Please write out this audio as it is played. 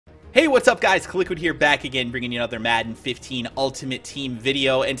Hey, what's up guys? Kliquid here, back again, bringing you another Madden 15 Ultimate Team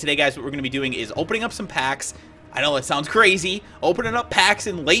video. And today guys, what we're going to be doing is opening up some packs. I know that sounds crazy, opening up packs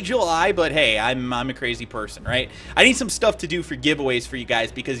in late July, but hey, I'm a crazy person, right? I need some stuff to do for giveaways for you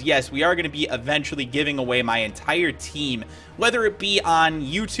guys because yes, we are going to be eventually giving away my entire team, whether it be on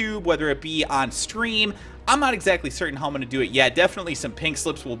YouTube, whether it be on stream. I'm not exactly certain how I'm going to do it yet. Definitely some pink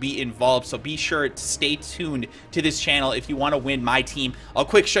slips will be involved, so be sure to stay tuned to this channel if you want to win my team. I'll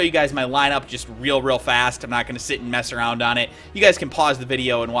quick show you guys my lineup just real fast. I'm not going to sit and mess around on it. You guys can pause the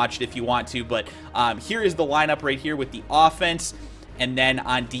video and watch it if you want to, but here is the lineup right here with the offense. And then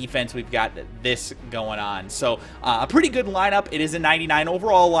on defense, we've got this going on. So a pretty good lineup. It is a 99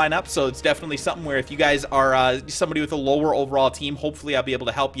 overall lineup, so it's definitely something where if you guys are somebody with a lower overall team, hopefully I'll be able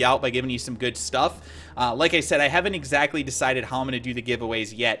to help you out by giving you some good stuff. Like I said, I haven't exactly decided how I'm going to do the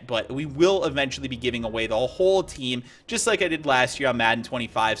giveaways yet, but we will eventually be giving away the whole team, just like I did last year on Madden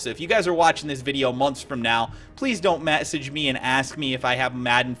 25. So if you guys are watching this video months from now, please don't message me and ask me if I have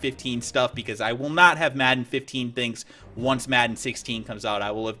Madden 15 stuff, because I will not have Madden 15 things once Madden 16 comes out.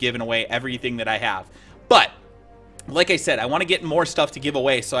 I will have given away everything that I have. But like I said, I want to get more stuff to give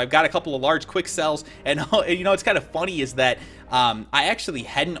away, so I've got a couple of large quick sells, and you know, it's kind of funny is that I actually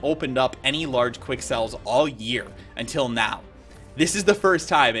hadn't opened up any large quick sells all year until now. This is the first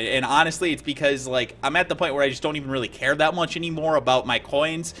time, and honestly, it's because like I'm at the point where I just don't even really care that much anymore about my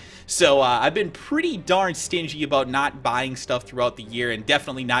coins. So I've been pretty darn stingy about not buying stuff throughout the year, and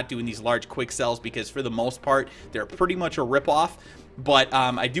definitely not doing these large quick sells because for the most part, they're pretty much a ripoff. But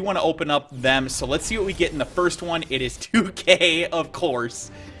I do want to open up them, so let's see what we get in the first one. It is 2K, of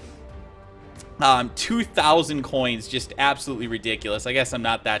course. 2,000 coins, just absolutely ridiculous. I guess I'm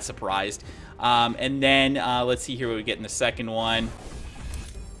not that surprised. And then let's see here what we get in the second one.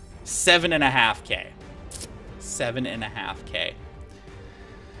 7.5K. 7.5K.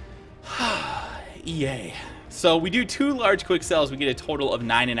 EA. So we do two large quick sells, we get a total of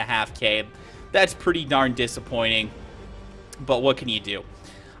 9.5K. That's pretty darn disappointing, but what can you do?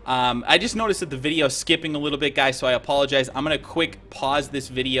 I just noticed that the video is skipping a little bit, guys, so I apologize. I'm gonna quick pause this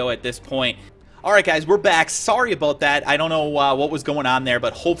video at this point. Alright guys, we're back. Sorry about that. I don't know what was going on there,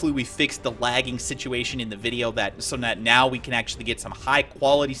 but hopefully we fixed the lagging situation in the video so that now we can actually get some high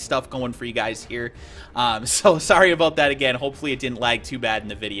quality stuff going for you guys here. So sorry about that again. Hopefully it didn't lag too bad in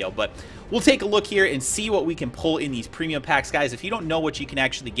the video, but we'll take a look here and see what we can pull in these premium packs, guys. If you don't know what you can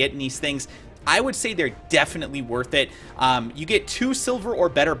actually get in these things, I would say they're definitely worth it. You get 2 silver or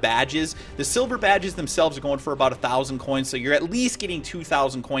better badges. The silver badges themselves are going for about 1,000 coins, so you're at least getting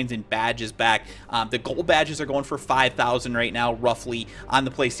 2,000 coins in badges back. The gold badges are going for 5,000 right now, roughly, on the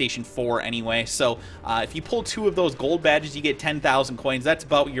PlayStation 4 anyway. So if you pull 2 of those gold badges, you get 10,000 coins. That's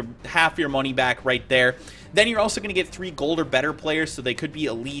about half your money back right there. Then you're also going to get 3 gold or better players, so they could be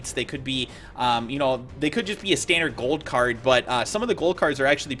elites, they could be, you know, they could just be a standard gold card, but some of the gold cards are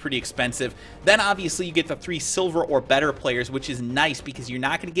actually pretty expensive. Then obviously you get the 3 silver or better players, which is nice because you're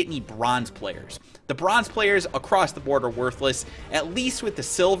not going to get any bronze players. The bronze players across the board are worthless. At least with the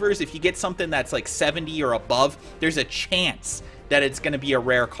silvers, if you get something that's like 70 or above, there's a chance that it's going to be a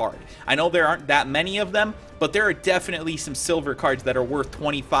rare card. I know there aren't that many of them, but there are definitely some silver cards that are worth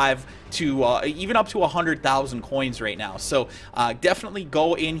 25 to even up to 100,000 coins right now. So definitely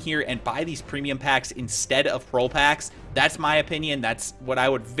go in here and buy these premium packs instead of pro packs. That's my opinion. That's what I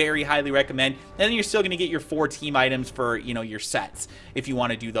would very highly recommend. And then you're still going to get your 4 team items for, you know, your sets if you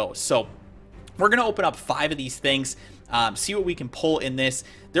want to do those. So we're going to open up 5 of these things. See what we can pull in this.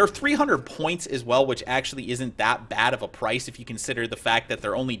 There are 300 points as well, which actually isn't that bad of a price if you consider the fact that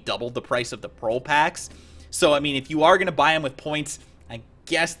they're only double the price of the pro packs. So, I mean, if you are going to buy them with points, I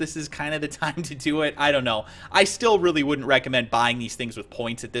guess this is kind of the time to do it. I don't know. I still really wouldn't recommend buying these things with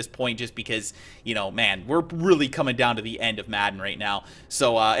points at this point just because, you know, man, we're really coming down to the end of Madden right now.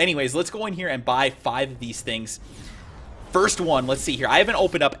 So, anyways, let's go in here and buy 5 of these things. First one, let's see here. I haven't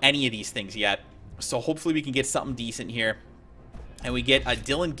opened up any of these things yet, so hopefully we can get something decent here. And we get a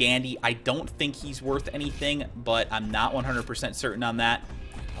Dylan Gandy. I don't think he's worth anything, but I'm not 100% certain on that.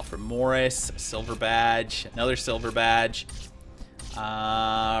 Alfred Morris, silver badge, another silver badge.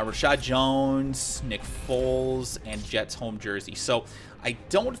 Rashad Jones, Nick Foles, and Jets home jersey. So I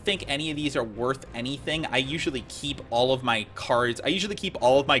don't think any of these are worth anything. I usually keep all of my cards. I usually keep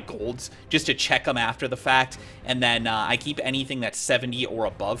all of my golds just to check them after the fact. And then I keep anything that's 70 or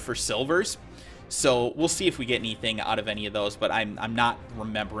above for silvers. So we'll see if we get anything out of any of those, but I'm not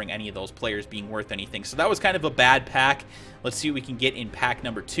remembering any of those players being worth anything. So that was kind of a bad pack. Let's see what we can get in pack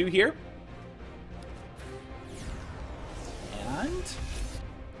number 2 here. And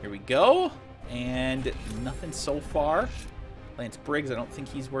here we go. And nothing so far. Lance Briggs, I don't think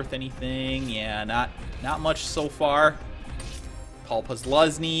he's worth anything. Yeah, not much so far. Paul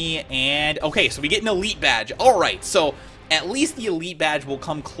Posluszny, and okay, so we get an elite badge. All right, so at least the elite badge will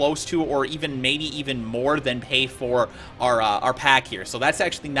come close to, or even maybe even more than pay for our pack here. So that's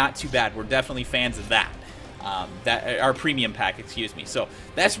actually not too bad. We're definitely fans of that. Our premium pack, excuse me. So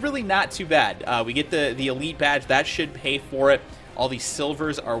that's really not too bad. We get the elite badge. That should pay for it. All these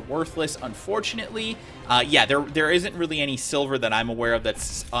silvers are worthless, unfortunately. Yeah, there isn't really any silver that I'm aware of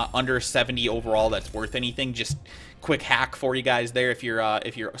that's under 70 overall that's worth anything. Just quick hack for you guys there if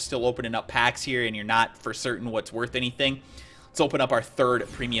you're still opening up packs here and you're not for certain what's worth anything. Let's open up our third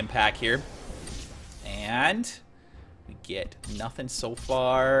premium pack here. And we get nothing so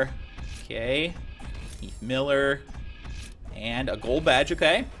far. Okay. Heath Miller. And a gold badge,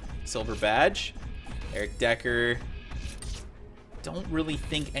 okay. Silver badge. Eric Decker. Don't really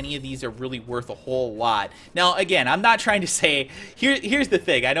think any of these are really worth a whole lot. Now, again, I'm not trying to say... Here's the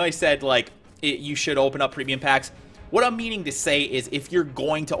thing. I know I said, like, you should open up premium packs. What I'm meaning to say is if you're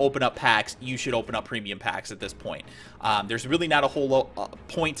going to open up packs, you should open up premium packs at this point. There's really not a whole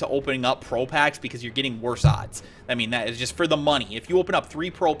point to opening up pro packs because you're getting worse odds. I mean, that is just for the money. If you open up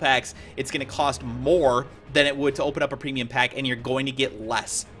 3 pro packs, it's going to cost more than it would to open up a premium pack, and you're going to get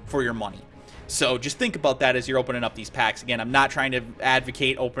less for your money. So just think about that as you're opening up these packs. Again, I'm not trying to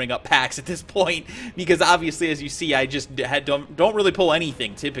advocate opening up packs at this point because obviously, as you see, I just don't really pull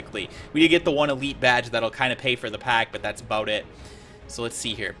anything typically. We did get the one elite badge that'll kind of pay for the pack, but that's about it. So let's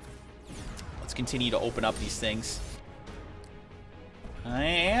see here. Let's continue to open up these things.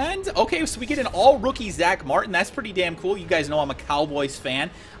 And, okay, so we get an all-rookie Zach Martin. That's pretty damn cool. You guys know I'm a Cowboys fan,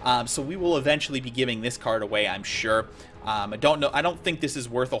 so we will eventually be giving this card away, I'm sure. I don't think this is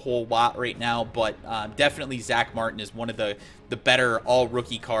worth a whole lot right now, but definitely Zach Martin is one of the better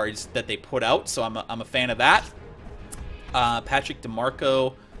all-rookie cards that they put out, so I'm a fan of that. Patrick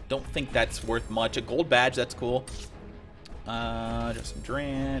DeMarco, don't think that's worth much. A gold badge, that's cool. Justin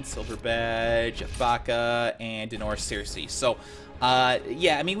Durant, silver badge, Jeff Baca, and Denor Searcy. So,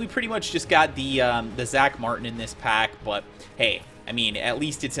 yeah, I mean, we pretty much just got the Zach Martin in this pack, but hey, I mean, at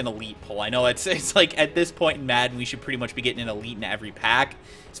least it's an elite pull. I know it's like at this point in Madden, we should pretty much be getting an elite in every pack,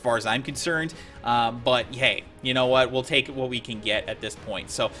 as far as I'm concerned. But hey, you know what? We'll take what we can get at this point.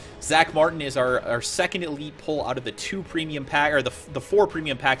 So Zach Martin is our second elite pull out of the 2 premium pack, or the 4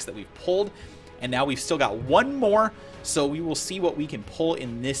 premium packs that we've pulled. And now we've still got one more, so we will see what we can pull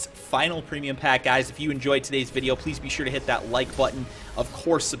in this final premium pack. Guys, if you enjoyed today's video, please be sure to hit that like button. Of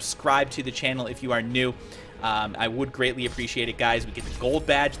course, subscribe to the channel if you are new. I would greatly appreciate it, guys. We get the gold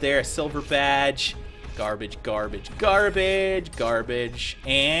badge there, a silver badge, garbage, garbage, garbage, garbage,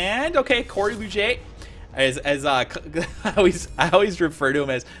 and okay, Corey Luge. I always refer to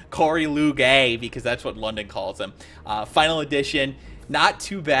him as Corey Luge because that's what London calls him. Final edition, not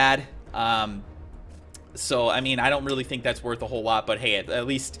too bad. So I mean, I don't really think that's worth a whole lot, but hey, at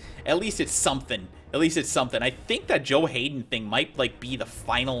least it's something. At least it's something. I think that Joe Hayden thing might like be the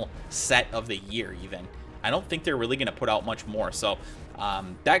final set of the year even. I don't think they're really going to put out much more. So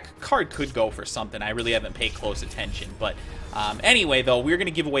that card could go for something. I really haven't paid close attention. But anyway, though, we're going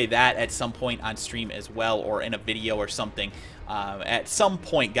to give away that at some point on stream as well, or in a video or something. At some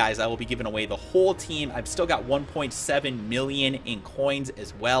point, guys, I will be giving away the whole team. I've still got 1.7 million in coins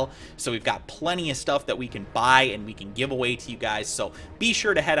as well. So we've got plenty of stuff that we can buy and we can give away to you guys. So be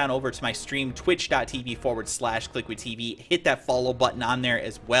sure to head on over to my stream, twitch.tv/KliquidTV. Hit that follow button on there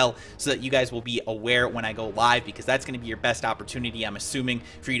as well so that you guys will be aware when I go live, because that's going to be your best opportunity, I'm assuming,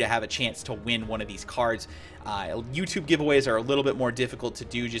 for you to have a chance to win one of these cards. YouTube giveaways are a little bit more difficult to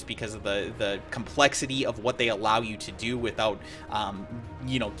do just because of the complexity of what they allow you to do without,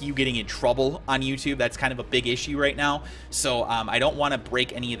 you know, you getting in trouble on YouTube. That's kind of a big issue right now. So I don't want to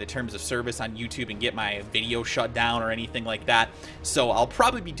break any of the terms of service on YouTube and get my video shut down or anything like that. So I'll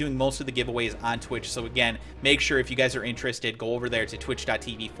probably be doing most of the giveaways on Twitch. So again, make sure if you guys are interested, go over there to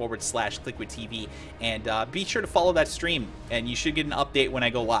twitch.tv/KliquidTV and be sure to follow that stream, and you should get an update when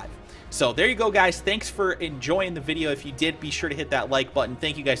I go live. So there you go, guys. Thanks for enjoying the video. If you did, be sure to hit that like button.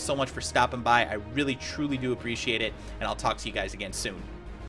 Thank you guys so much for stopping by. I really, truly do appreciate it, and I'll talk to you guys again soon.